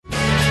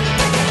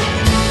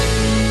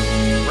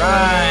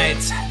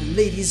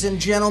Ladies and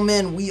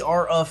gentlemen, we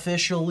are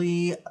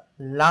officially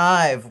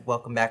live.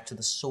 Welcome back to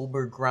the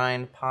Sober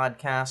Grind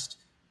podcast.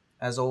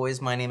 As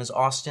always, my name is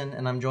Austin,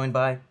 and I'm joined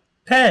by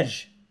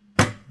Pej.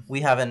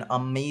 We have an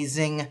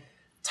amazing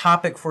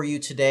topic for you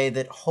today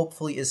that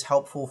hopefully is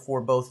helpful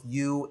for both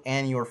you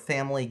and your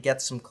family.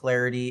 Get some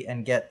clarity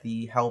and get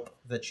the help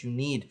that you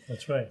need.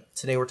 That's right.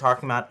 Today we're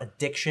talking about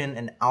addiction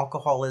and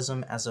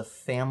alcoholism as a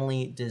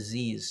family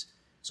disease.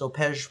 So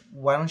Pej,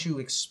 why don't you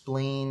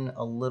explain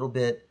a little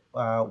bit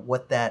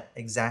what that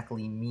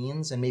exactly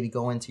means and maybe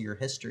go into your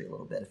history a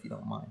little bit if you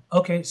don't mind.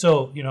 Okay,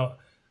 so,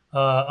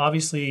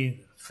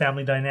 obviously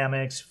family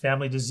dynamics,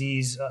 family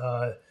disease.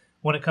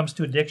 When it comes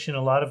to addiction,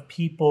 a lot of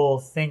people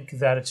think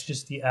that it's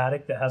just the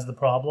addict that has the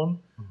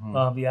problem,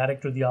 the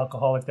addict or the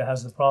alcoholic that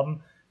has the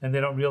problem, and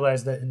they don't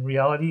realize that in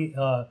reality,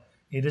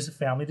 it is a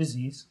family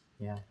disease.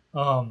 Yeah.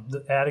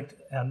 The addict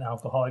and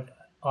alcoholic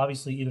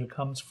obviously either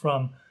comes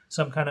from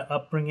some kind of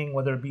upbringing,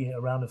 whether it be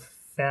around a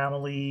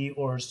family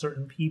or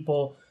certain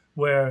people,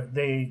 where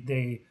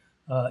they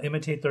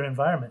imitate their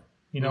environment,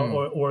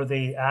 or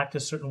they act a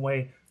certain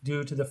way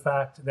due to the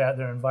fact that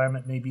their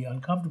environment may be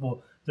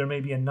uncomfortable. There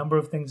may be a number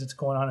of things that's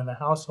going on in the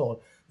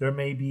household. There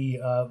may be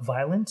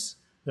violence.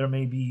 There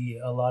may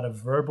be a lot of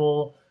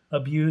verbal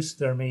abuse.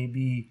 There may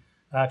be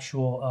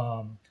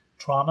actual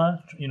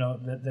trauma,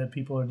 that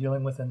people are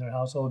dealing with in their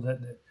household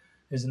that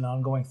is an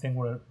ongoing thing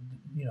where,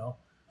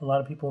 a lot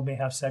of people may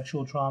have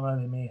sexual trauma.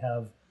 They may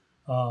have,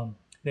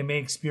 they may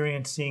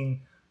experience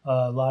seeing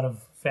a lot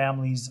of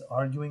families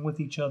arguing with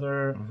each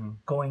other,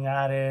 going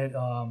at it,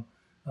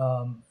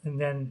 and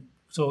then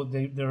so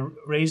they're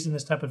raised in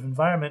this type of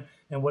environment.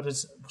 And what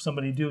does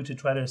somebody do to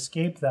try to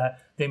escape that?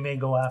 They may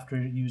go after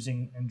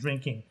using and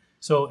drinking.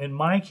 So in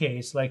my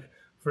case, like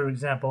for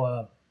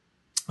example,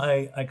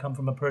 I come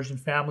from a Persian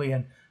family,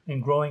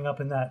 and growing up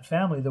in that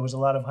family, there was a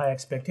lot of high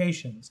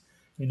expectations.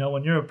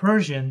 When you're a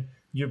Persian,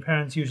 your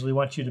parents usually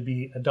want you to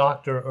be a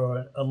doctor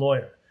or a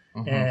lawyer,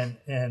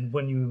 and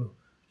when you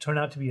turn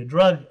out to be a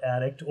drug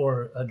addict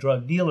or a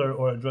drug dealer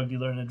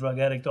and a drug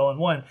addict all in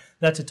one,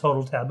 that's a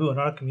total taboo in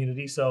our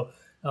community. So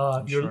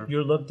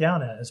you're looked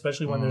down at,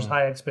 especially when there's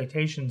high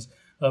expectations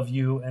of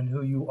you and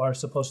who you are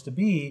supposed to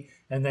be,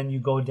 and then you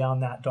go down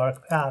that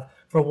dark path.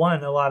 For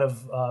one, a lot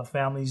of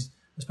families,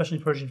 especially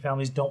Persian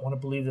families, don't want to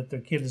believe that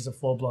their kid is a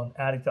full-blown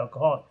addict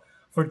alcoholic.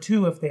 For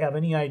two, if they have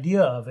any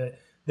idea of it,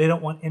 they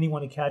don't want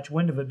anyone to catch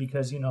wind of it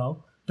because,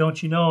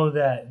 don't you know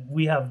that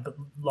we have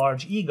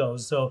large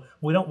egos? So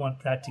we don't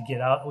want that to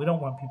get out. We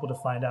don't want people to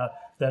find out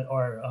that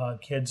our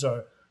kids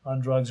are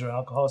on drugs or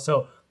alcohol.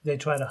 So they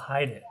try to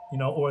hide it,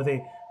 or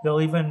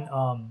they'll even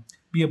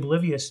be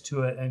oblivious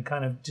to it and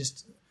kind of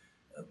just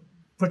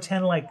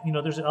pretend like,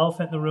 there's an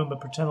elephant in the room, but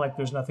pretend like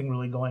there's nothing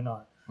really going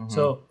on.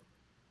 So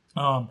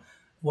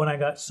when I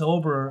got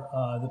sober,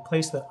 the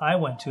place that I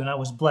went to, and I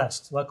was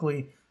blessed,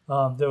 luckily,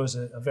 there was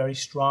a very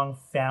strong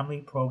family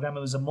program. It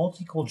was a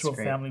multicultural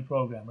family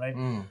program, right?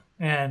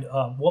 And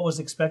what was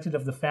expected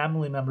of the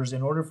family members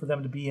in order for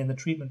them to be in the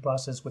treatment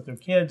process with their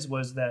kids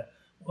was that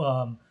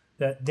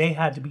that they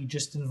had to be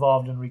just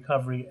involved in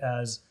recovery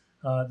as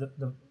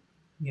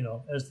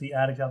as the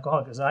addict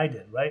alcoholic, as I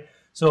did, right?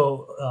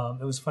 So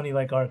it was funny,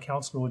 like our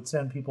counselor would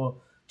send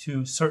people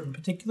to certain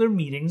particular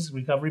meetings,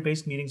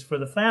 recovery-based meetings for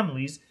the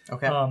families,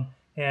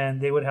 and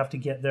they would have to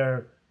get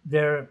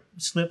their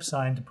slip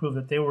signed to prove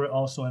that they were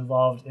also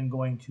involved in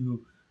going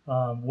to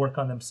work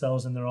on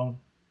themselves and their own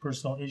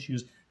personal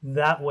issues.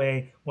 That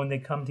way, when they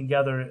come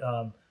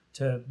together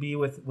to be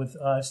with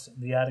us,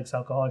 the addicts,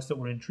 alcoholics that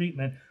were in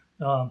treatment,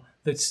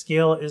 the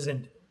scale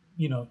isn't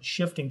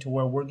shifting to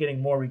where we're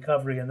getting more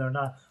recovery and they're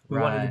not. We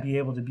wanted to be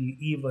able to be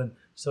even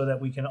so that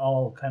we can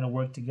all kind of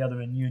work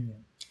together in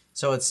union.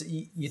 So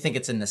you think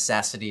it's a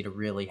necessity to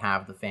really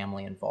have the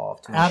family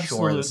involved to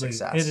ensure the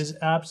success? It is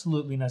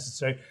absolutely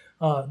necessary.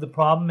 The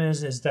problem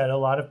is that a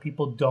lot of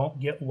people don't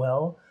get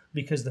well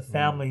because the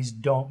families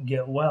don't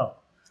get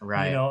well.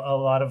 Right. A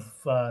lot of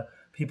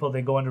people,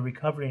 they go into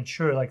recovery and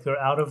sure, like they're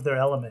out of their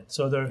element.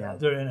 So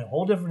they're in a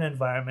whole different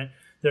environment.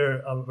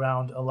 They're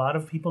around a lot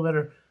of people that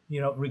are,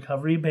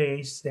 recovery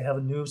based. They have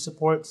a new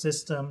support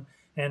system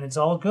and it's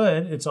all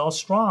good. It's all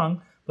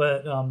strong.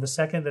 But the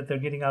second that they're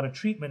getting out of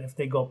treatment, if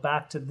they go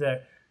back to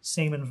their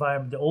same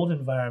environment, the old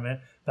environment,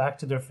 back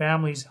to their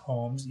families'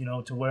 homes,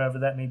 to wherever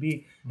that may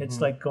be,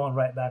 it's like going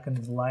right back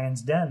into the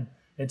lion's den.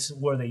 It's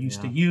where they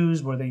used to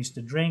use, where they used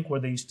to drink, where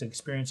they used to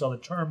experience all the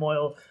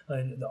turmoil.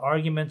 The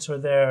arguments are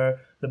there,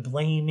 the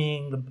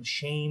blaming, the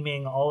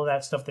shaming, all of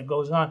that stuff that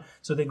goes on.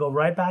 So they go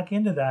right back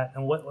into that.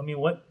 And what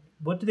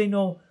do they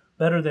know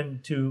better than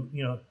to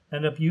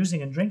end up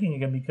using and drinking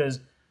again because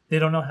they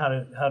don't know how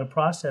to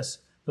process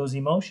those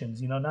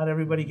emotions. Not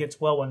everybody gets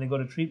well when they go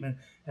to treatment.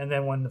 And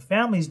then when the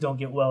families don't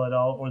get well at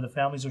all, or the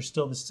families are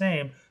still the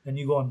same, and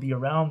you go and be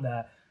around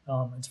that,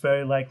 it's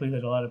very likely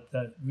that a lot of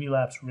that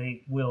relapse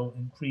rate will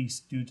increase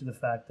due to the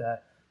fact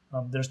that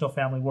there's no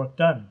family work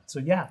done. So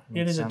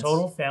it is a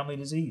total family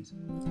disease.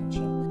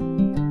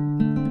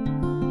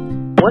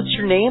 What's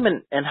your name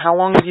and how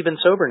long have you been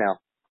sober now?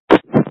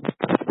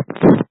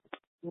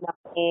 My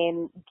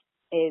name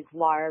is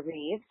Laura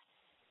Reeves,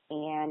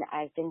 and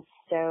I've been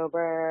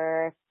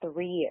sober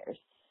 3 years.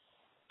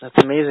 That's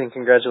amazing.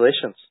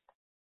 Congratulations.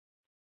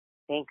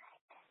 Thanks.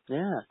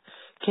 Yeah.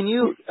 Can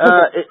you,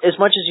 as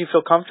much as you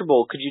feel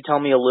comfortable, could you tell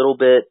me a little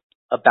bit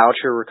about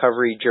your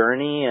recovery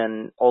journey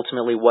and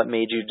ultimately what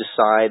made you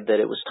decide that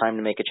it was time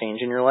to make a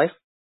change in your life?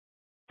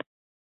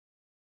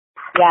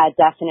 Yeah,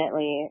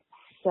 definitely.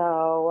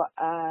 So,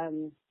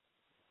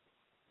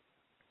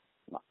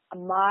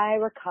 my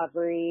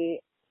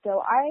recovery,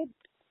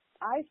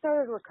 I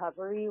started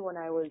recovery when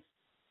I was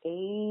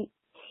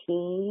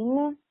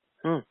 18.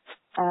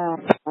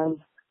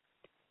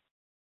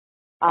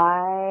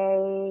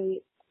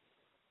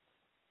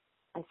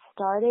 I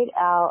started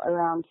out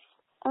around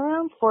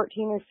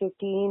 14 or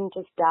 15,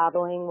 just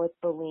dabbling with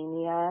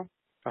bulimia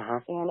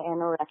and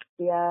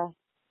anorexia.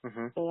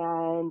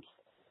 And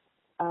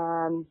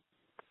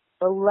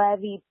the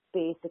levee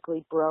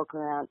basically broke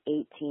around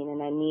 18,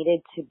 and I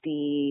needed to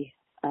be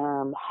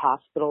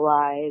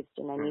hospitalized,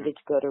 and I needed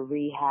to go to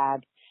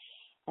rehab.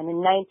 And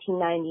in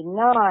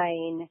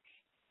 1999,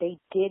 they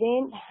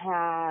didn't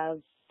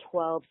have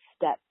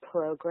 12-step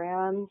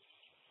programs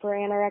for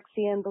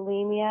anorexia and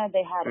bulimia.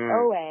 They had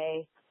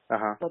OA,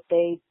 but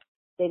they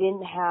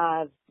didn't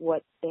have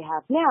what they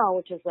have now,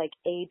 which is like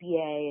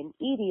ABA and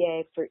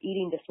EDA for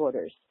eating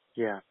disorders.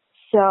 Yeah.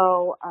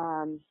 So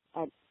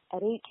at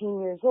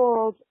 18 years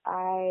old,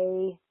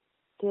 I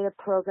did a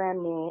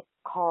program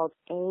called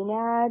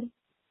ANAD,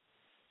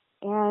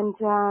 and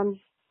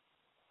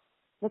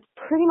that's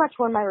pretty much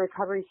when my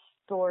recovery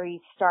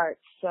story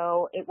starts.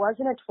 So it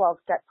wasn't a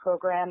 12-step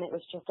program. It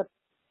was just a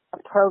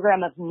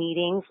program of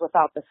meetings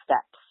without the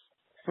steps.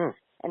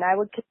 And I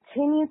would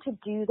continue to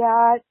do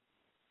that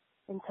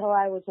until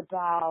I was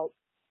about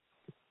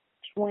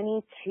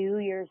 22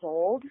 years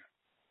old.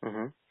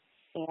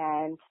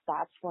 And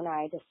that's when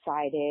I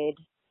decided,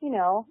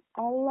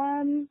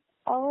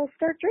 I'll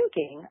start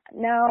drinking.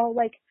 Now,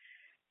 like,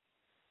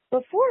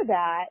 before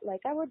that,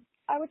 like, I would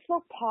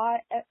smoke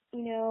pot,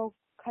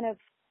 kind of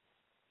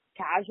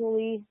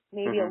casually,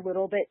 maybe a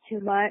little bit too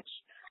much.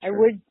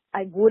 Sure.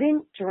 I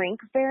wouldn't drink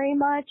very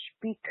much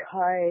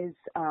because,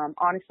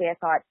 honestly, I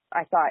thought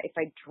if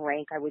I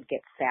drank, I would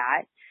get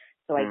fat.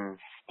 So I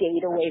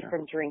stayed away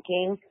from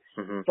drinking.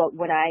 But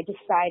when I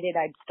decided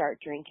I'd start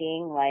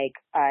drinking,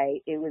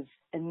 it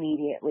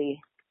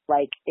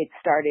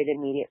started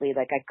immediately.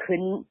 Like, I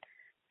couldn't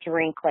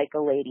drink like a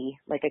lady.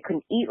 Like, I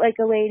couldn't eat like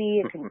a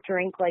lady. I couldn't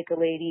drink like a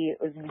lady. It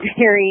was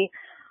very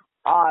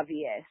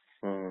obvious.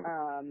 And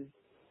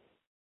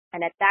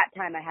at that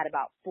time, I had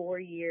about 4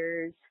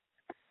 years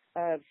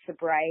of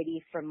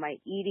sobriety from my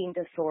eating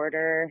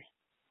disorder,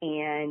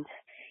 and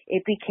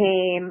it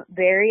became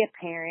very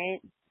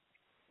apparent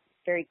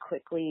very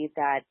quickly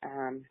that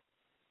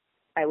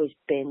I was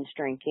binge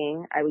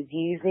drinking. I was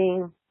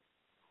using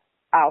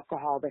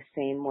alcohol the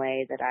same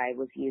way that I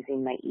was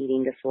using my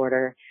eating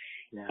disorder,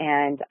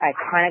 and I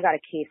kind of got a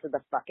case of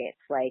the buckets.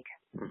 Like,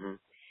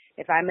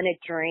 if I'm going to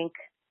drink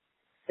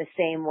the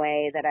same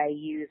way that I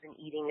use an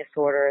eating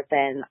disorder,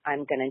 then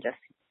I'm going to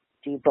just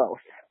do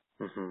both.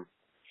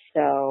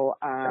 So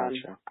I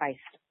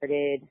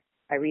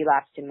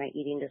relapsed in my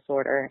eating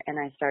disorder, and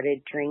I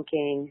started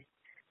drinking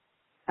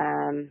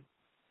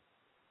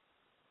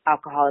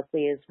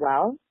alcoholically as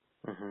well.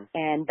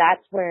 And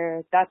that's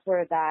where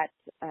that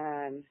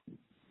kind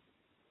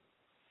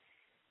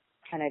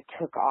of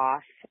took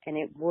off. And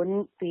it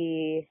would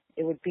be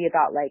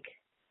about, like,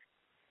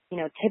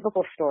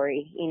 typical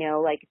story,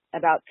 like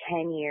about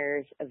 10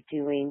 years of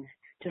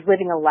just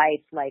living a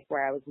life like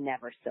where I was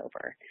never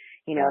sober.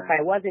 If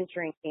I wasn't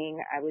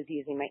drinking, I was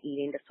using my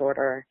eating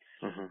disorder.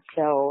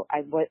 So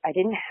I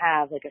didn't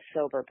have like a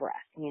sober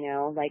breath,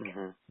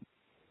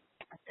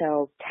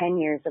 so 10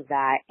 years of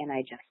that, and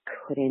I just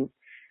couldn't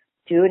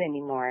do it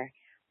anymore.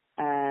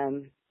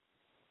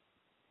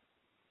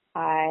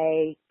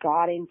 I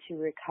got into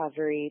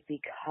recovery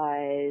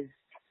because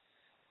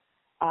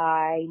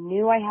I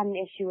knew I had an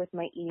issue with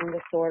my eating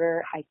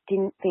disorder. I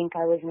didn't think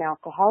I was an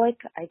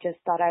alcoholic. I just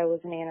thought I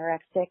was an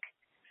anorexic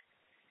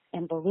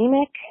and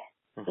bulimic.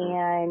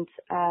 And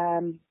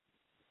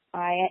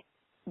my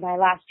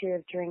last year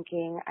of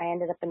drinking, I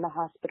ended up in the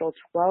hospital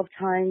 12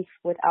 times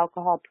with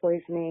alcohol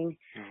poisoning.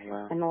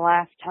 And the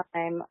last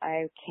time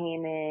I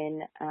came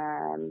in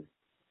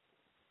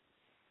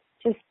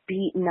just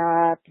beaten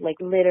up,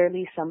 like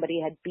literally somebody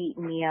had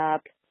beaten me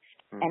up.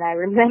 And I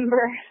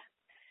remember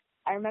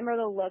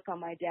the look on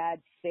my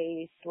dad's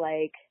face,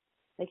 like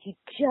he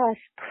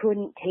just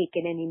couldn't take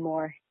it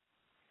anymore,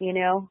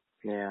 Yeah.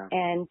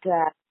 And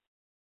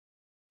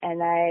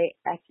I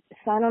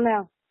don't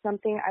know,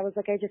 something, I was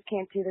like, I just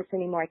can't do this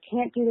anymore. I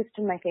can't do this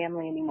to my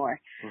family anymore.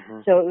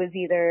 So it was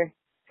either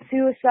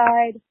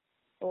suicide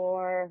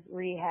or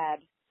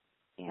rehab.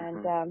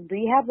 And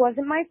rehab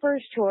wasn't my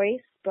first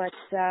choice, but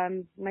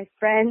my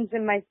friends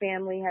and my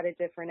family had a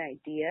different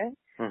idea.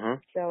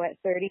 So at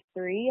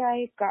 33,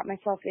 I got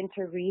myself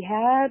into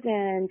rehab,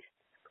 and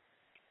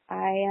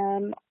I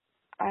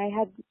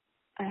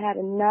had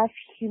enough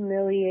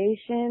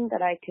humiliation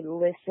that I could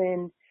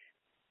listen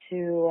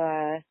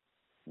to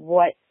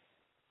what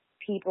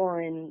people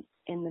in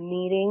the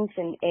meetings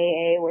in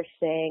AA were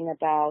saying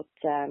about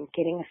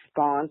getting a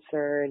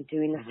sponsor and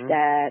doing the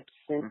steps.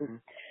 And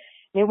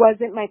it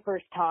wasn't my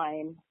first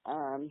time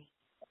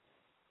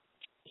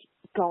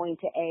going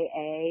to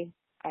AA.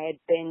 I had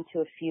been to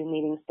a few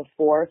meetings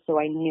before, so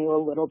I knew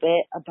a little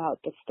bit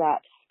about the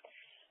steps.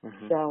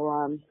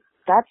 So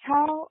that's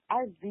how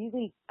I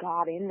really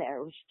got in there.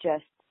 It was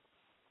just,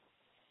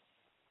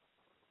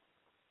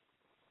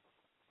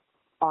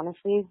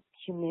 honestly,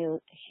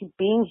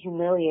 being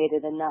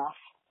humiliated enough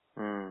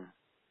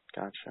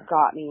Gotcha.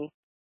 got me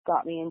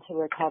into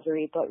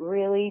recovery. But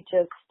really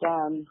just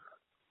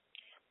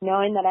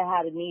knowing that I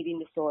had an eating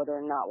disorder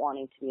and not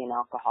wanting to be an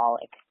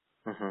alcoholic.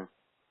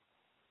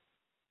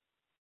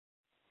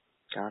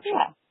 Gotcha.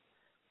 Yeah.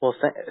 Well,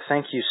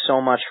 thank you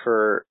so much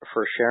for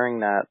sharing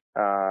that,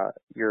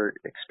 your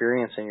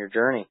experience and your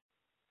journey.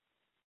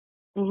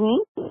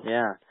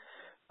 Yeah.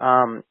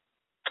 Can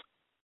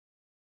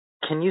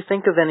you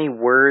think of any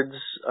words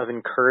of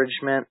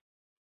encouragement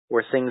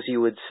or things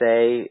you would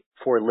say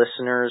for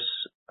listeners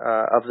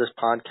of this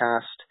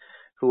podcast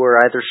who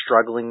are either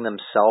struggling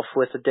themselves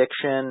with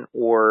addiction,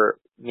 or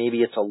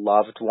maybe it's a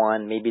loved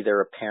one, maybe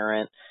they're a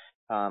parent,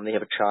 they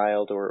have a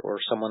child or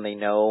someone they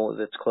know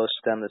that's close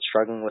to them that's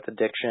struggling with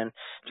addiction?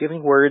 Do you have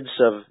any words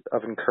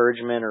of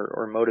encouragement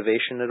or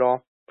motivation at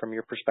all from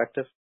your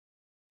perspective?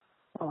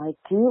 Well, I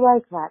do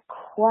like that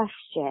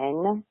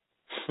question.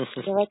 I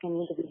feel like I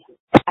need to be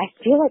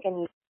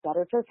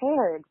better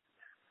prepared.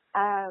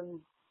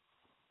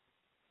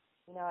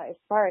 As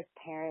far as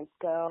parents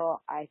go,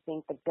 I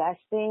think the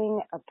best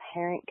thing a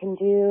parent can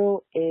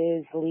do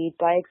is lead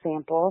by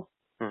example.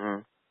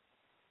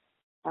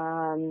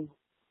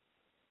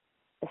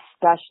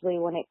 Especially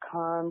when it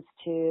comes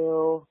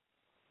to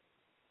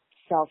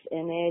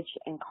self-image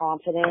and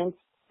confidence.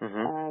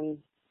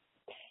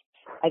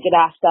 I get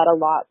asked that a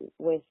lot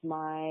with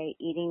my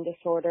eating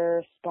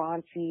disorder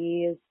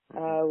sponsees,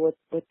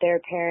 with their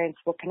parents.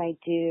 What can I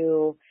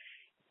do?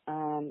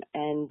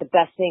 And the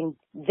best thing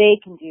they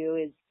can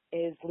do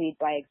is lead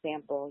by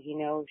example.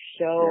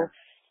 Show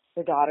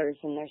their daughters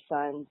and their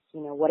sons,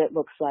 what it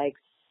looks like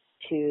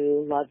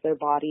to love their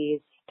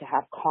bodies, to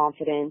have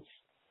confidence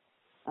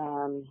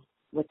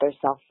with their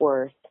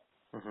self-worth.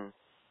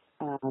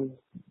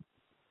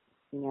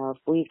 If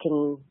we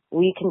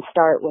can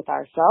start with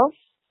ourselves,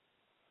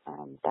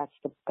 that's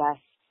the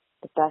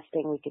best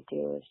thing we could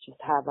do, is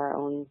just have our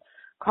own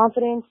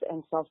confidence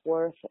and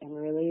self-worth and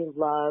really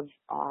love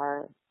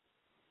our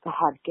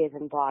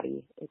God-given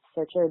body. It's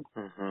such a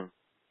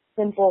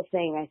simple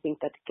thing, I think,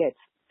 that gets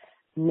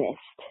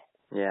missed.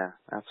 Yeah,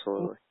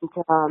 absolutely.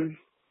 And,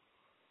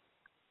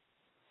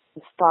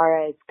 as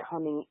far as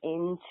coming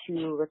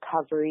into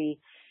recovery,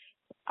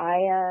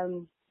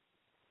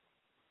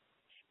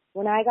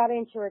 when I got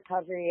into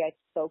recovery, I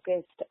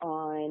focused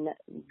on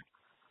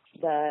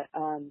the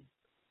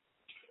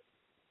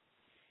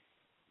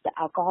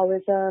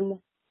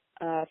alcoholism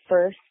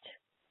first.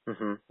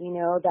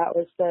 That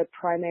was the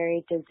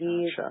primary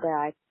disease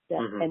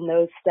and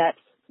those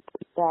steps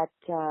that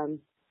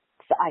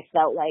I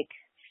felt like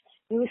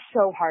it was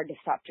so hard to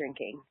stop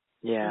drinking.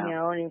 Yeah.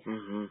 And it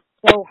was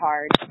so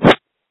hard.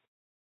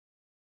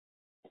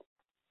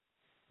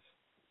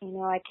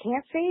 I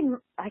can't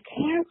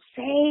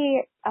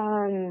say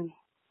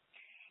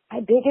my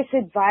biggest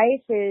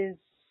advice is,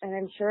 and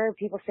I'm sure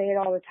people say it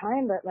all the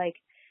time, but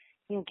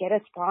get a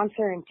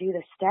sponsor and do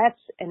the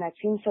steps. And that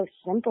seems so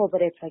simple,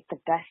 but it's like the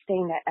best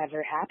thing that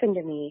ever happened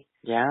to me.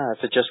 Yeah,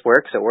 if it just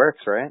works, it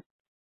works, right?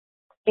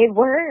 It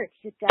works.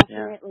 It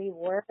definitely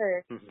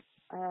works.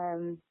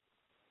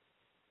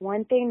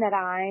 One thing that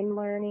I'm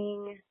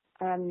learning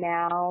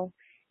now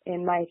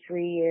in my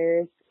 3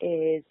 years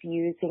is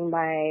using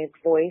my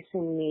voice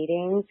in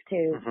meetings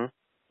to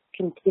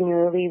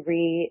continually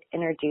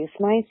reintroduce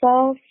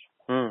myself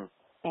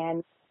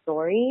and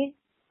story.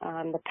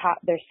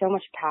 There's so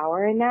much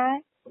power in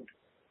that.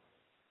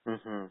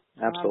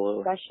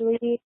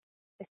 Absolutely.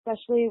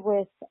 Especially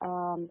with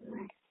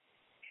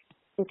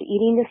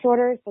eating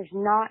disorders, there's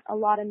not a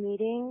lot of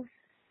meetings.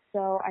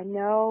 So I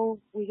know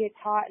we get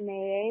taught in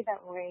AA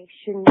that we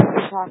shouldn't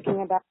be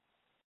talking about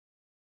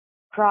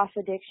cross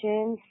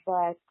addictions,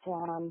 but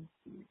I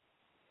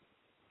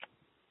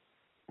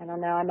don't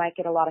know, I might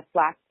get a lot of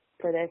flack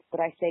for this, but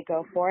I say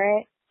go for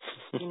it.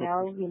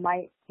 You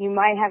might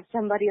have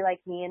somebody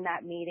like me in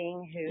that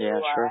meeting who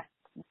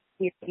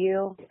sees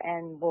you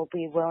and will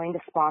be willing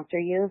to sponsor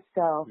you.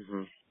 So,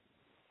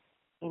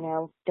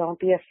 don't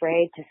be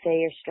afraid to say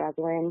you're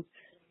struggling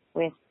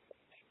with,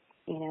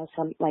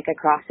 some like a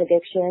cross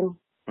addiction.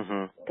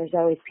 There's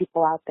always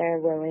people out there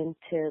willing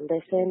to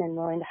listen and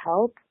willing to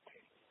help.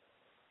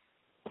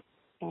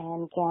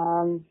 And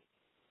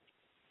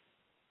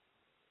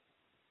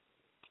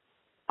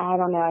I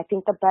don't know. I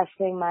think the best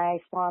thing my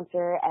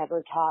sponsor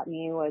ever taught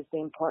me was the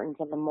importance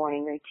of the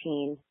morning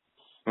routine.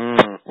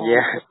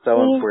 Yeah,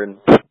 so important.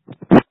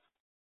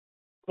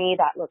 Me,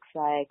 that looks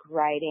like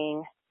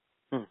writing,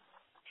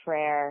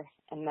 prayer,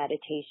 and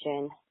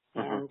meditation.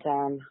 And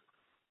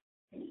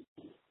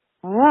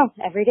I don't know.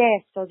 Every day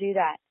I still do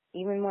that,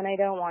 even when I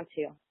don't want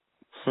to.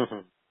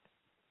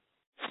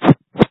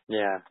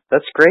 Yeah,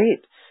 that's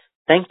great.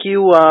 Thank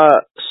you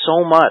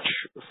so much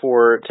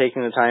for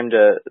taking the time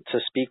to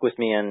speak with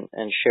me and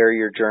share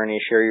your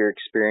journey, share your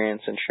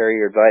experience, and share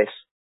your advice.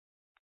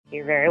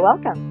 You're very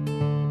welcome.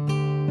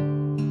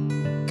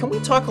 Can we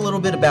talk a little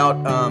bit about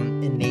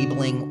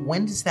enabling?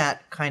 When does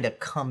that kind of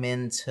come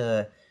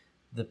into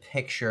the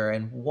picture,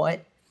 and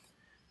what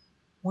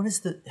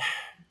is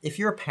if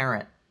you're a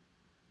parent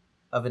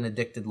of an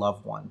addicted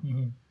loved one,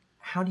 Mm-hmm.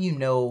 how do you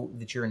know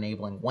that you're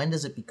enabling? When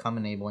does it become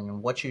enabling,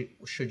 and what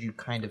should you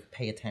kind of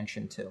pay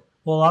attention to?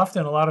 Well,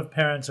 often a lot of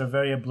parents are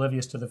very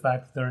oblivious to the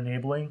fact that they're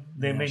enabling.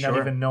 They may not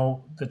sure. even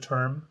know the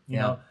term, you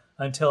know,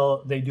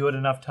 until they do it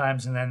enough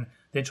times, and then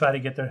they try to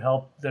get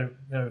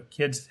their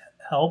kids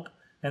help,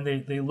 and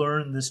they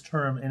learn this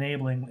term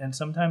enabling, and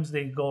sometimes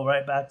they go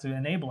right back to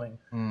enabling.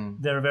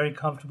 They're very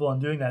comfortable in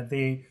doing that.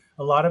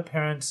 A lot of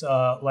parents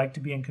like to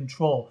be in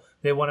control.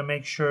 They want to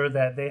make sure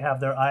that they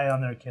have their eye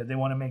on their kid. They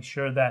want to make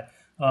sure that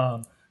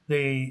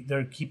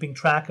they're keeping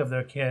track of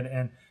their kid,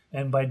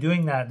 and by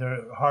doing that,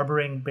 they're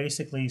harboring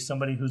basically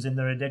somebody who's in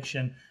their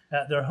addiction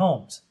at their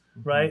homes,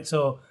 right?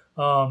 So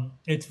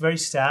it's very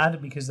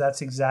sad because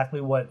that's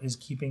exactly what is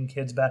keeping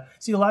kids back.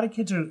 See, a lot of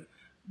kids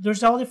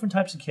there's all different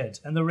types of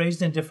kids, and they're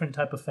raised in different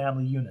type of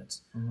family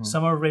units.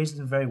 Some are raised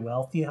in very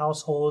wealthy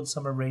households,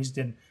 some are raised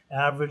in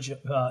average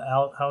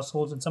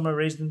households, and some are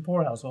raised in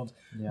poor households.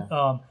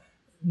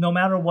 No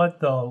matter what,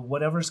 though,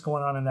 whatever's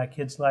going on in that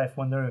kid's life,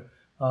 when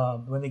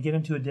they get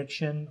into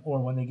addiction or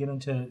when they get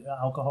into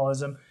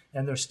alcoholism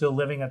and they're still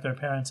living at their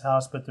parents'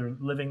 house, but they're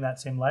living that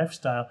same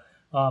lifestyle,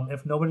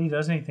 if nobody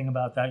does anything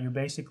about that, you're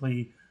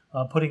basically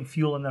putting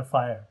fuel in their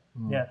fire.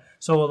 Yeah.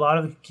 So a lot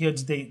of the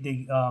kids,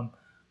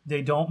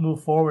 they don't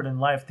move forward in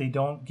life. They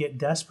don't get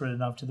desperate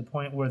enough to the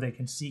point where they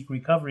can seek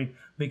recovery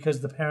because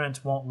the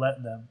parents won't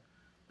let them.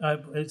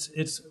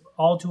 It's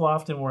all too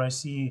often where I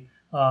see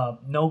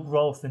no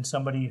growth in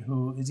somebody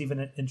who is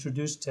even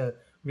introduced to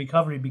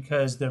recovery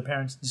because their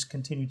parents just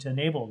continue to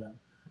enable them.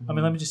 I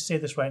mean, let me just say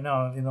this right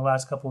now. In the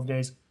last couple of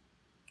days,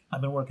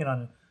 I've been working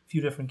on a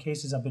few different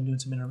cases. I've been doing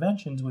some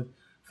interventions with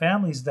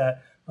families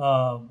that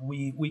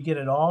we get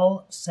it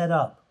all set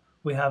up.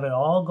 We have it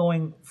all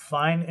going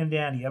fine and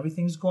dandy.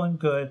 Everything's going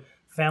good.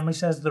 Family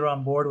says they're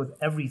on board with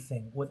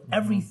everything,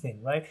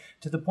 right?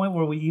 To the point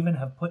where we even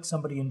have put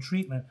somebody in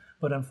treatment.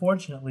 But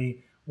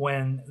unfortunately,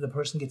 when the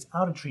person gets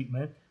out of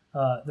treatment,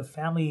 the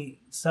family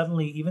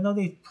suddenly, even though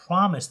they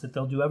promise that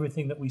they'll do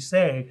everything that we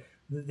say,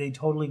 they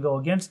totally go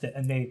against it.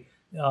 And they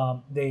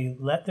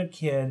let their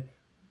kid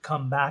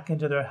come back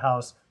into their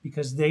house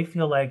because they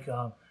feel like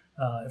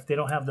if they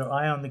don't have their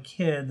eye on the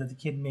kid, that the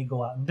kid may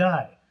go out and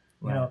die.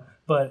 You know,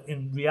 but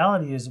in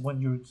reality is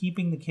when you're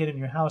keeping the kid in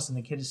your house and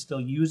the kid is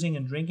still using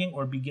and drinking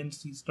or begins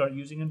to start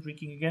using and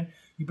drinking again,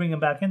 you bring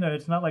them back in there.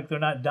 It's not like they're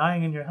not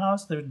dying in your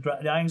house. They're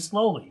dying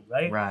slowly,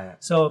 right? Right.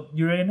 So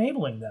you're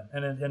enabling them.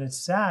 And it's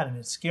sad and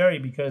it's scary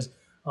because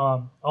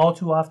all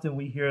too often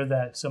we hear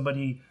that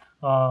somebody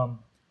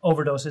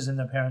overdoses in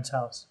their parents'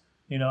 house.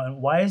 You know, and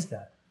why is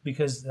that?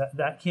 Because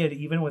that kid,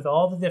 even with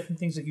all the different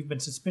things that you've been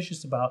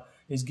suspicious about,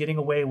 is getting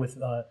away with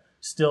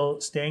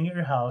still staying at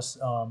your house,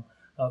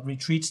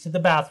 retreats to the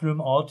bathroom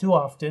all too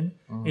often,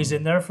 is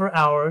in there for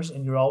hours,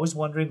 and you're always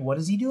wondering, what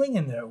is he doing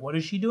in there? What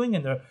is she doing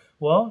in there?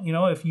 Well, you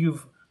know, if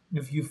you've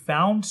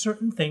found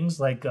certain things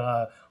like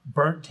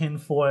burnt tin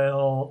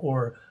foil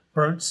or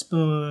burnt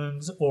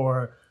spoons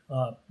or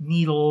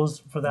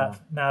needles, for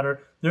that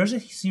matter, there's a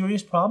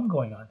serious problem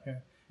going on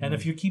here. And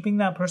if you're keeping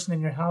that person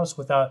in your house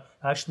without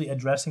actually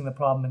addressing the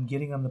problem and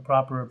getting them the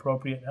proper,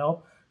 appropriate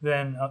help,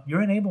 then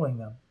you're enabling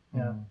them.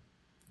 Yeah.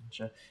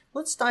 Gotcha.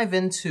 Let's dive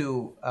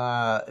into,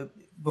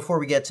 before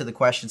we get to the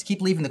questions, keep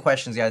leaving the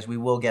questions, guys. We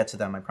will get to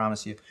them, I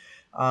promise you.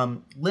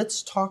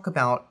 Let's talk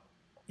about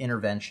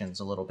interventions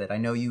a little bit. I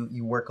know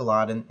you work a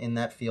lot in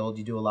that field.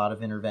 You do a lot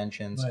of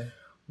interventions. Right.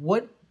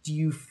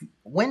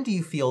 When do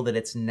you feel that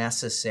it's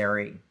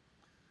necessary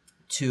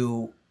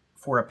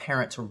for a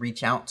parent to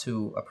reach out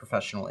to a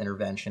professional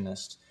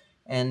interventionist?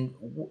 And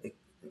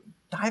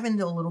dive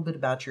into a little bit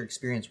about your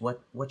experience,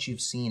 what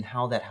you've seen,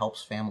 how that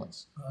helps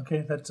families.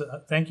 Okay,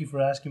 thank you for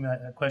asking me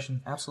that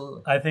question.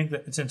 Absolutely. I think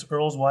that since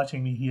Earl's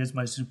watching me, he is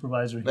my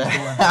supervisor.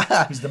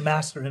 He's the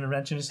master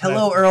interventionist.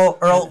 Hello, Earl.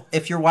 Earl,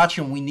 if you're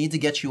watching, we need to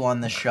get you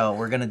on the show.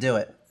 We're gonna do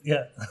it.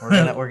 Yeah,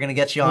 we're gonna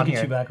get you on we'll here.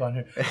 Get you back on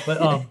here.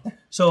 But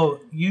so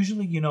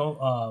usually, you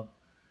know,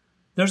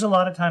 there's a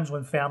lot of times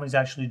when families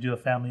actually do a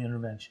family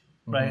intervention.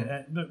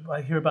 Right,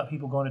 I hear about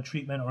people going to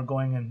treatment or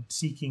going and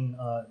seeking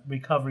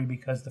recovery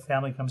because the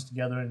family comes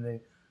together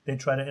and they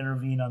try to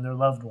intervene on their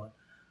loved one.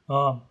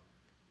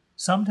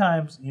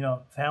 Sometimes, you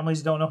know,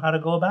 families don't know how to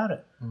go about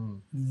it.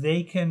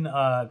 They can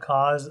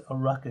cause a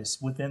ruckus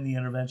within the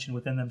intervention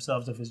within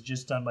themselves if it's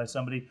just done by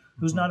somebody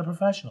who's not a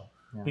professional,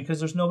 because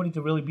there's nobody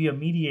to really be a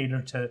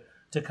mediator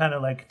to kind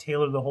of like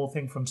tailor the whole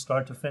thing from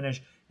start to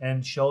finish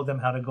and show them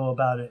how to go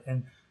about it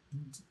and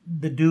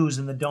the do's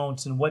and the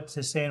don'ts and what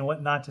to say and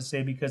what not to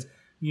say, because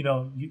you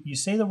know you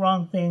say the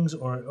wrong things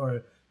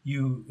or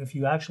if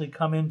you actually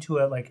come into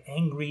it like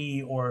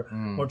angry or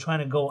trying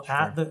to go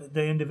at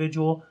the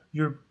individual,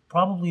 you're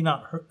probably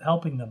not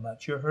helping them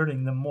much. You're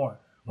hurting them more,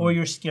 or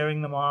you're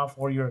scaring them off,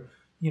 or you're,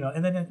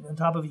 and then on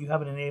top of it, you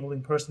have an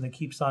enabling person that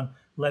keeps on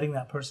letting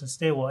that person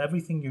stay. Well,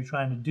 everything you're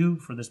trying to do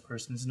for this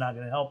person is not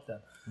going to help them.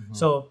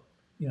 So,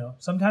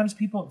 sometimes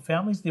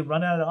families, they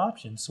run out of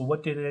options. So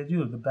what do they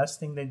do? The best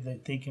thing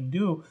that they can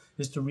do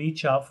is to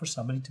reach out for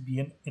somebody to be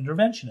an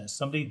interventionist,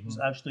 somebody who's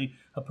actually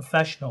a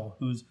professional,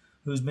 who's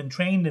been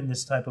trained in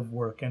this type of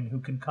work and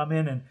who can come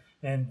in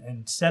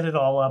and set it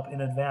all up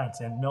in advance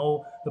and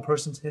know the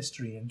person's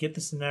history and get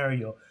the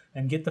scenario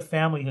and get the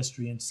family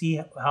history and see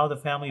how the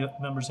family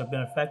members have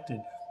been affected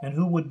and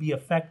who would be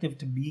effective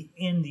to be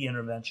in the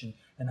intervention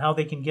and how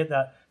they can get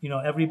that,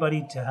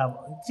 everybody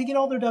to get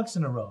all their ducks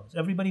in a row.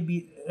 Everybody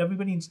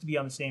needs to be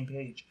on the same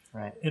page,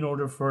 right, in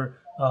order for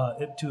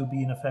it to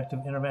be an effective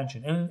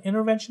intervention. And an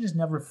intervention has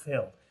never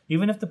failed.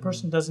 Even if the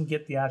person doesn't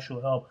get the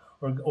actual help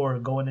or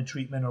go into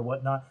treatment or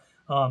whatnot,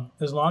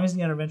 as long as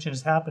the intervention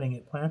is happening,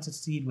 it plants a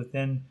seed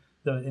within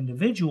the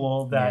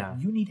individual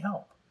that you need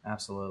help.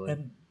 Absolutely.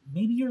 And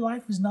maybe your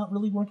life is not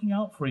really working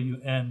out for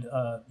you, and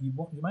you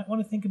might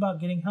want to think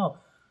about getting help.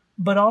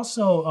 But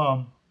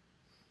also,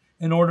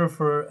 in order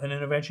for an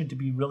intervention to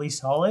be really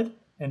solid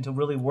and to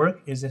really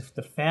work, is if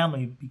the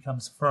family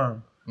becomes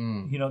firm.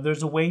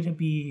 There's a way to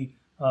be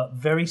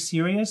very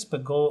serious,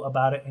 but go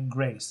about it in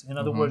grace. In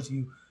other words,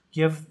 you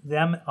give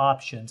them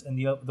options, and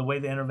the way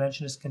the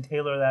interventionist can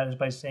tailor that is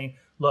by saying,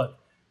 look,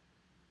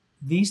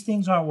 these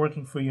things aren't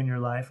working for you in your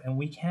life, and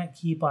we can't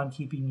keep on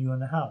keeping you in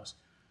the house.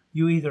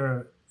 You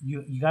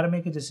got to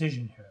make a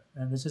decision here,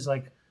 and this is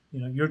like,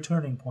 your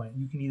turning point.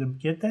 You can either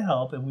get the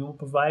help, and we will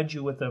provide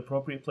you with the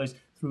appropriate place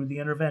through the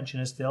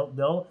interventionist.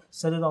 They'll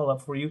set it all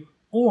up for you,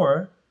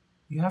 or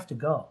you have to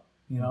go.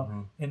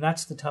 And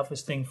that's the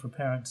toughest thing for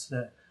parents.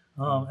 That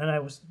and I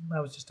was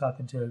just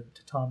talking to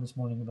Tom this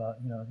morning about,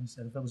 he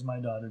said if it was my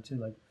daughter too,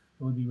 like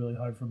it would be really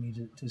hard for me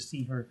to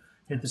see her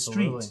hit the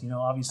streets.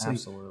 Obviously,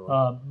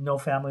 no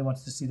family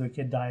wants to see their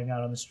kid dying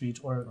out on the streets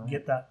or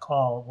get that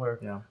call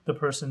where the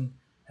person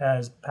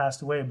has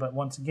passed away. But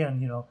once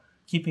again,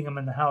 keeping them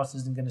in the house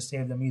isn't going to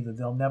save them either.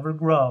 They'll never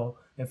grow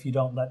if you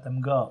don't let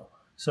them go.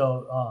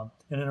 So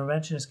an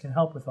interventionist can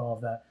help with all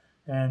of that.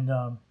 And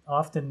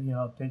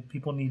often,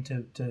 people need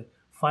to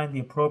find the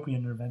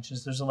appropriate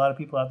interventionists. There's a lot of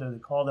people out there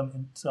that call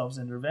themselves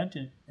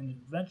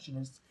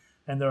interventionists,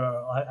 and there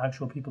are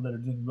actual people that are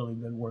doing really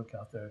good work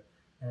out there.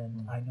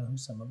 And I know who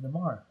some of them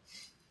are.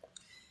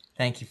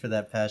 Thank you for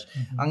that, Pej.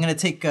 I'm going to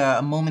take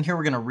a moment here.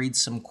 We're going to read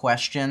some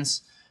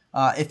questions.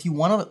 If you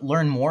want to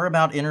learn more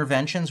about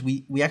interventions,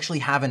 we actually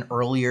have an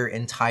earlier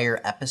entire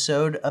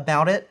episode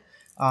about it.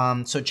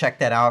 So check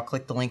that out.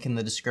 Click the link in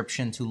the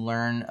description to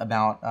learn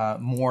about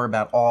more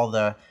about all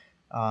the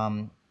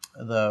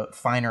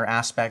finer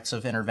aspects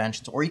of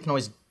interventions. Or you can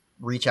always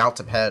reach out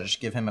to Pej,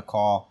 give him a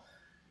call.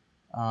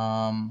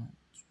 All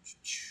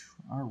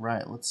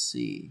right, let's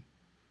see.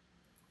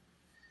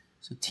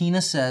 So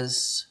Tina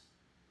says,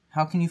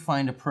 how can you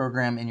find a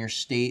program in your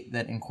state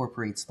that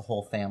incorporates the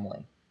whole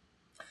family?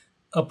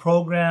 A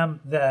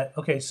program that,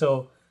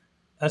 so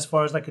as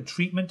far as like a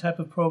treatment type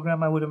of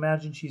program, I would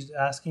imagine she's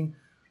asking.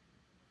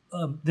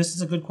 This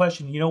is a good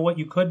question. What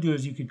you could do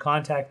is you could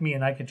contact me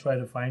and I could try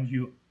to find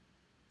you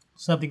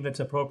something that's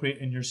appropriate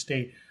in your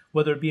state,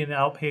 whether it be an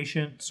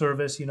outpatient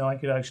service. I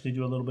could actually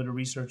do a little bit of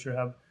research or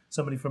have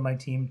somebody from my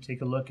team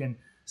take a look and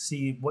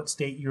see what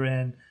state you're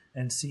in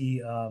and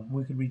see,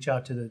 we could reach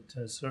out to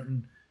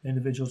certain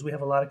individuals. We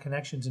have a lot of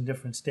connections in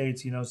different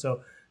states,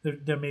 so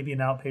there may be an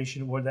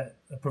outpatient where that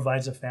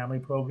provides a family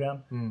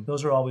program.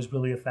 Those are always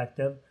really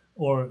effective,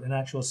 or an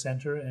actual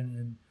center,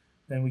 and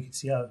then we can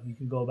see how you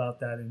can go about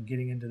that and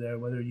getting into there,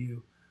 whether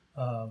you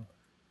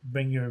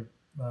bring your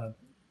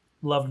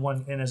loved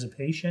one in as a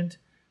patient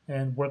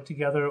and work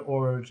together,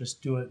 or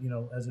just do it,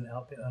 as on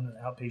an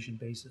outpatient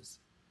basis.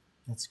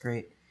 That's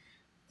great.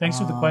 Thanks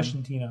for the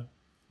question, Tina.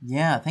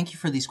 Yeah, thank you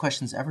for these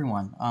questions,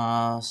 everyone.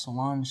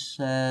 Solange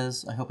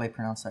says, I hope I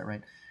pronounced that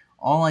right.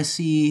 All I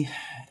see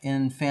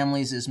in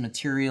families is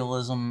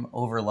materialism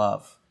over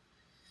love.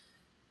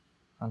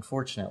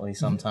 Unfortunately,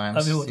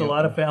 sometimes. With a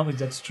lot of families,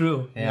 that's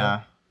true.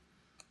 Yeah.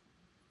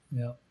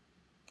 Yeah.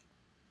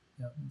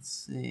 Let's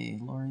see.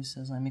 Lori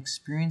says, I'm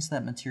experiencing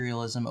that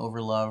materialism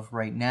over love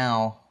right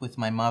now with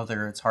my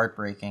mother. It's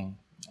heartbreaking.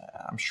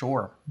 I'm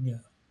sure. Yeah.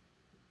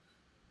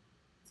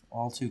 It's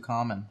all too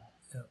common.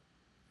 Yeah.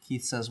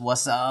 Keith says,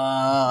 what's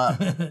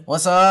up?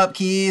 What's up,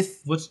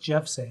 Keith? What's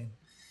Jeff saying?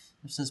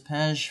 Jeff says,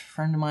 Pej, a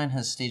friend of mine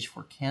has stage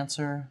 4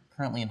 cancer,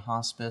 currently in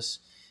hospice.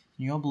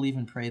 Can you all believe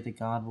and pray that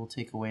God will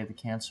take away the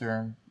cancer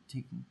and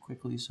take him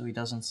quickly so he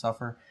doesn't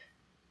suffer?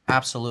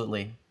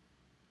 Absolutely.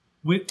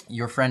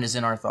 Your friend is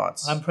in our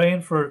thoughts. I'm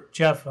praying for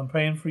Jeff. I'm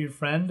praying for your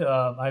friend.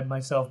 I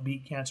myself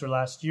beat cancer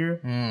last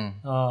year.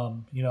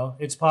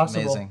 It's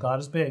possible. Amazing. God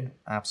is big.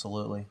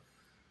 Absolutely.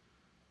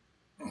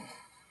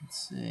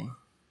 Let's see.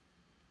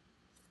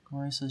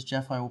 Gloria says,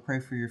 Jeff, I will pray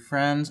for your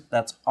friend.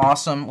 That's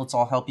awesome. Let's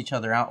all help each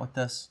other out with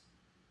this.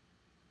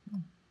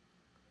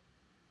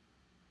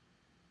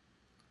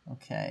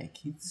 Okay,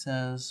 Keith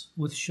says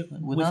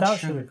without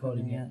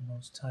sugarcoating it.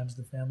 Most times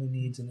the family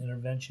needs an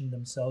intervention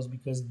themselves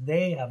because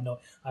they have no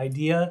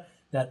idea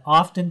that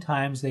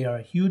oftentimes they are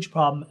a huge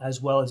problem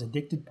as well as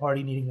addicted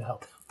party needing the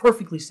help.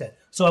 Perfectly said.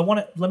 So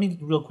let me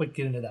real quick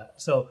get into that.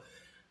 So,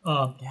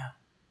 I'm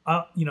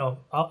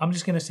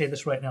just going to say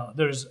this right now.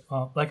 There's,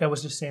 like I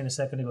was just saying a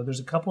second ago, there's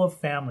a couple of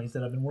families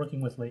that I've been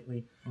working with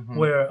lately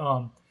where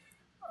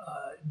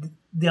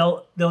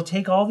they'll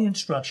take all the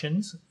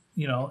instructions,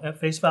 at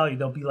face value.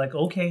 They'll be like,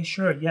 okay,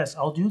 sure, yes,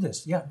 I'll do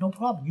this. Yeah, no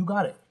problem. You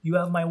got it. You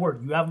have my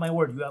word. You have my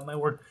word. You have my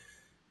word.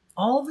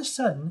 All of a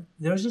sudden,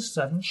 there's a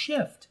sudden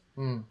shift.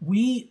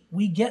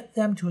 We get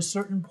them to a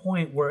certain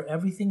point where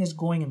everything is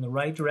going in the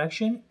right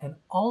direction, and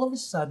all of a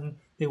sudden,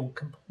 they will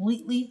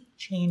completely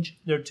change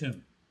their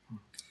tune.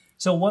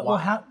 So what will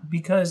happen?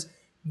 Because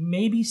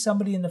maybe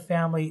somebody in the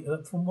family,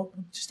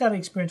 just out of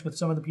experience with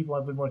some of the people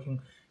I've been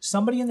working,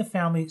 somebody in the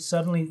family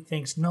suddenly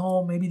thinks,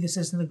 no, maybe this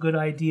isn't a good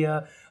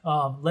idea.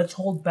 Let's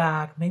hold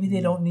back. Maybe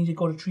they don't need to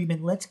go to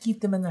treatment. Let's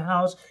keep them in the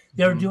house.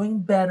 They're doing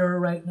better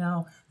right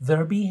now.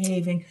 They're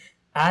behaving.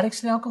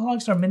 Addicts and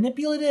alcoholics are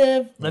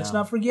manipulative. Let's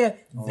not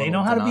forget. They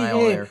know how to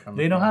behave.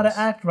 They know how to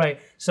act right.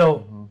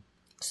 So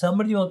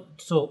somebody will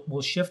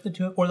shift the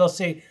tune, or they'll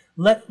say,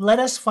 let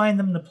us find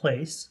them the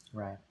place.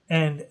 Right.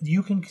 And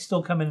you can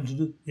still come in and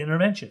do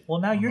intervention. Well,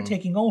 now you're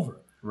taking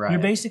over. Right. You're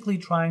basically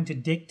trying to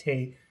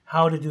dictate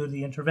how to do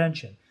the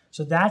intervention.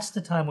 So that's the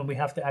time when we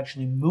have to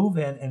actually move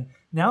in. And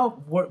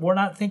now we're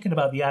not thinking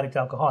about the addict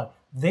alcoholic.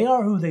 They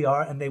are who they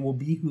are, and they will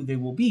be who they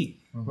will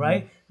be,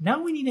 right?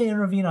 Now we need to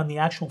intervene on the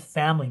actual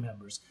family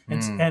members.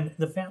 And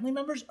the family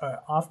members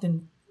are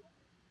often,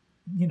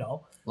 a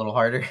little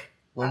harder, a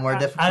little more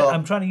difficult.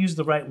 I'm trying to use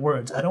the right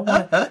words. I don't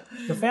want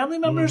the family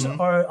members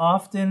are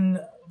often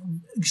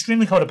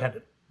extremely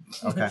codependent.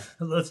 Okay.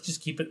 Let's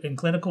just keep it in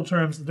clinical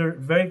terms. They're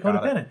very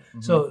codependent.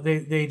 So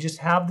they just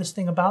have this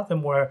thing about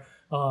them where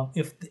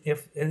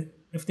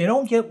if they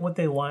don't get what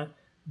they want,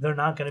 they're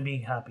not going to be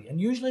happy. And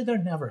usually they're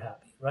never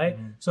happy, right?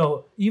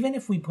 So even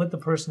if we put the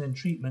person in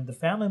treatment, the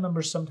family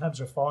members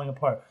sometimes are falling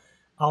apart.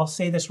 I'll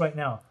say this right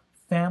now.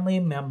 Family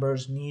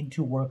members need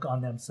to work on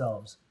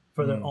themselves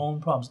for their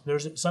own problems.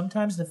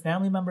 Sometimes the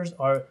family members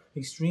are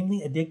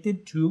extremely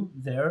addicted to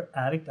their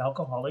addict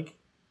alcoholic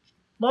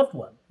loved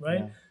one, right?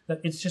 Yeah.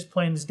 It's just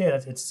plain as day.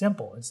 It's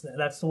simple.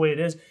 That's the way it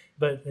is,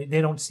 but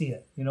they don't see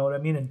it. You know what I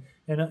mean?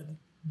 And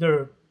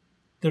they're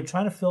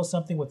trying to fill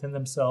something within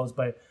themselves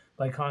by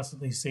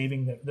constantly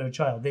saving their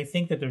child. They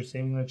think that they're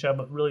saving their child,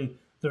 but really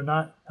they're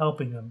not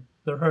helping them.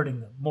 They're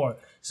hurting them more.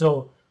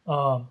 So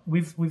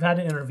we've had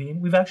to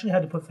intervene. We've actually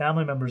had to put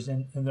family members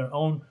in their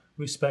own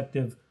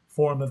respective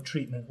form of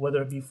treatment,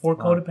 whether it be for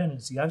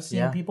codependency. I've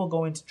seen people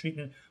go into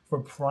treatment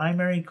for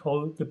primary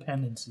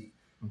codependency.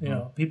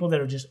 People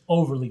that are just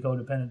overly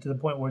codependent to the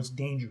point where it's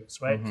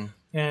dangerous, right?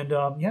 And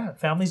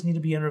families need to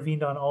be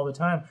intervened on all the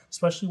time,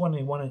 especially when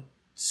they want to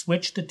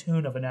switch the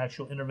tune of an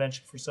actual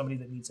intervention for somebody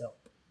that needs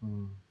help.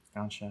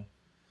 Gotcha.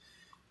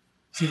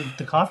 See,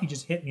 the coffee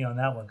just hit me on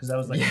that one because I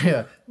was like,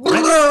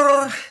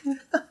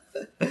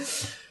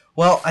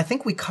 Well, I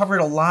think we covered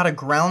a lot of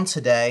ground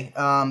today.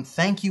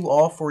 Thank you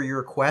all for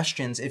your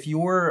questions. If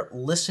you're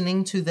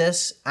listening to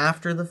this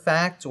after the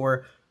fact,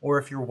 or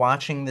if you're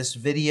watching this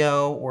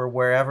video or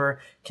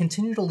wherever,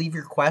 continue to leave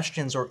your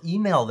questions or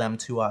email them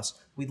to us.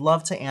 We'd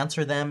love to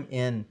answer them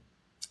in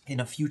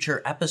a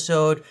future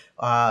episode.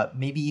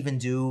 Maybe even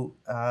do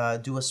a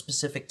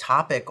specific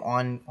topic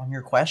on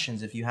your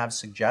questions if you have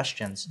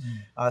suggestions.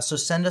 So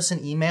send us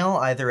an email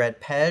either at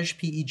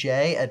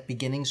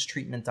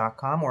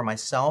pej@beginningstreatment.com or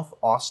myself,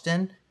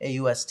 Austin,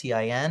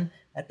 Austin,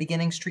 at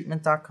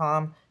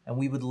beginningstreatment.com. And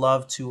we would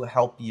love to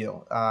help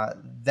you.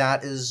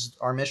 That is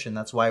our mission.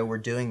 That's why we're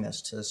doing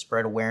this, to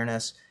spread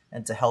awareness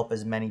and to help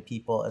as many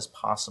people as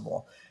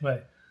possible.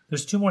 Right.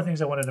 There's two more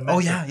things I wanted to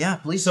mention. Oh, yeah,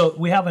 please. So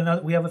we have a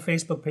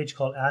Facebook page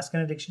called Ask an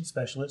Addiction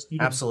Specialist.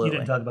 Absolutely. You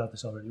didn't talk about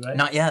this already, right?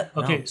 Not yet.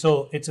 Okay, no.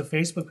 So it's a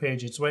Facebook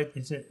page. It's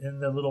in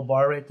the little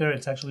bar right there.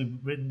 It's actually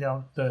written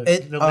down. The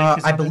link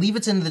is I believe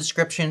it's in the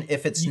description.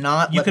 If it's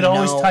not, you could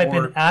always type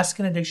in Ask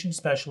an Addiction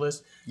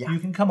Specialist. Yeah. You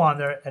can come on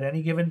there at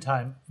any given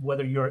time,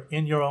 whether you're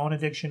in your own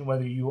addiction,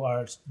 whether you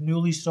are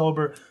newly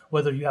sober,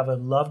 whether you have a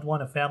loved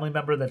one, a family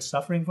member that's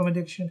suffering from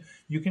addiction.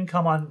 You can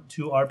come on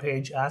to our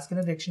page, Ask an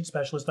Addiction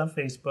Specialist on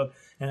Facebook,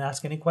 and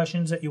ask any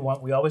questions that you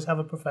want. We always have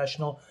a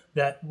professional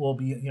that will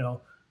be, in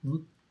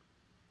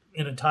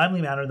a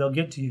timely manner, they'll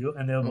get to you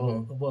and they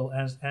will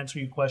answer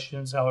your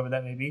questions, however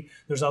that may be.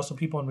 There's also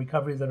people in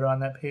recovery that are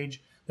on that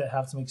page that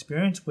have some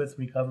experience with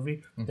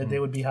recovery that they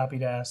would be happy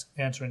to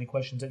answer any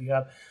questions that you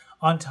have.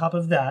 On top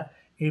of that,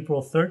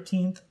 April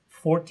 13th,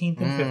 14th,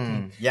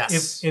 and 15th.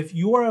 Yes. If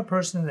you are a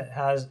person that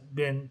has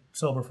been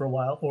sober for a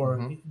while, or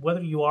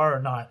whether you are or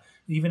not,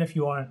 even if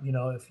you aren't,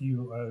 if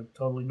you are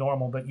totally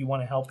normal, but you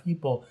want to help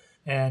people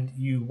and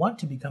you want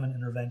to become an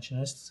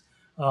interventionist,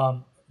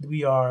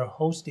 we are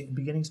hosting,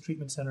 Beginnings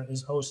Treatment Center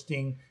is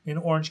hosting in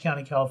Orange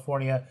County,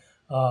 California,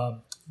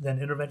 then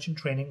intervention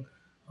training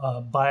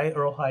by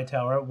Earl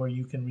Hightower, where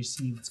you can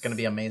receive It's going to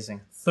be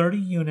amazing. 30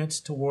 units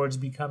towards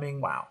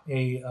becoming Wow.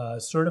 a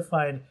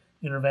certified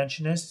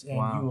interventionist, and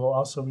Wow. you will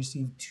also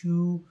receive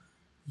 2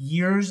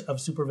 years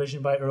of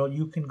supervision by Earl.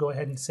 You can go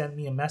ahead and send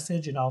me a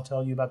message, and I'll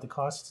tell you about the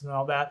costs and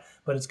all that.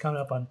 But it's coming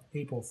up on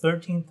April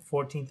 13th,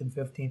 14th, and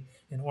 15th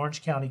in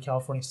Orange County,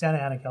 California, Santa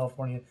Ana,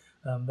 California.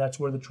 That's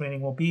where the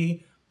training will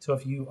be. So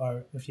if you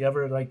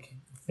ever like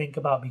think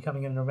about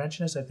becoming an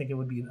interventionist, I think it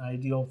would be an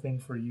ideal thing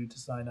for you to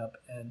sign up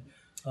and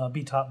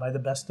be taught by the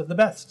best of the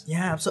best.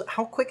 Yeah. So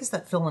how quick is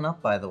that filling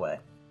up, by the way?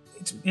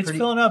 It's pretty-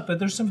 filling up, but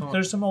there's some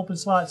open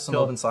slots. Some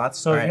still. open slots?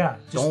 So All right. yeah,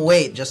 Don't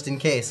wait, just in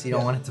case. You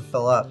don't want it to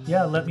fill up.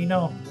 Yeah, let me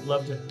know.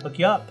 Love to hook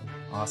you up.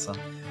 Awesome.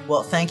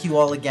 Well, thank you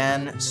all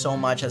again so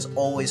much, as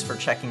always, for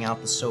checking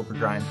out the Sober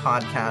Grind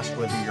podcast,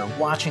 whether you're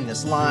watching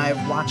this live,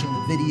 watching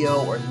the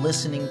video, or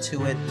listening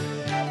to it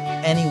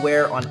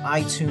anywhere on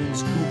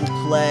iTunes,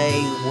 Google Play,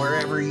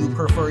 wherever you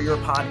prefer your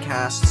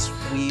podcasts.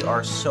 We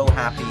are so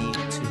happy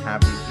to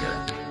have you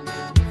here.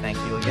 Thank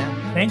you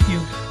again. Thank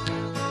you.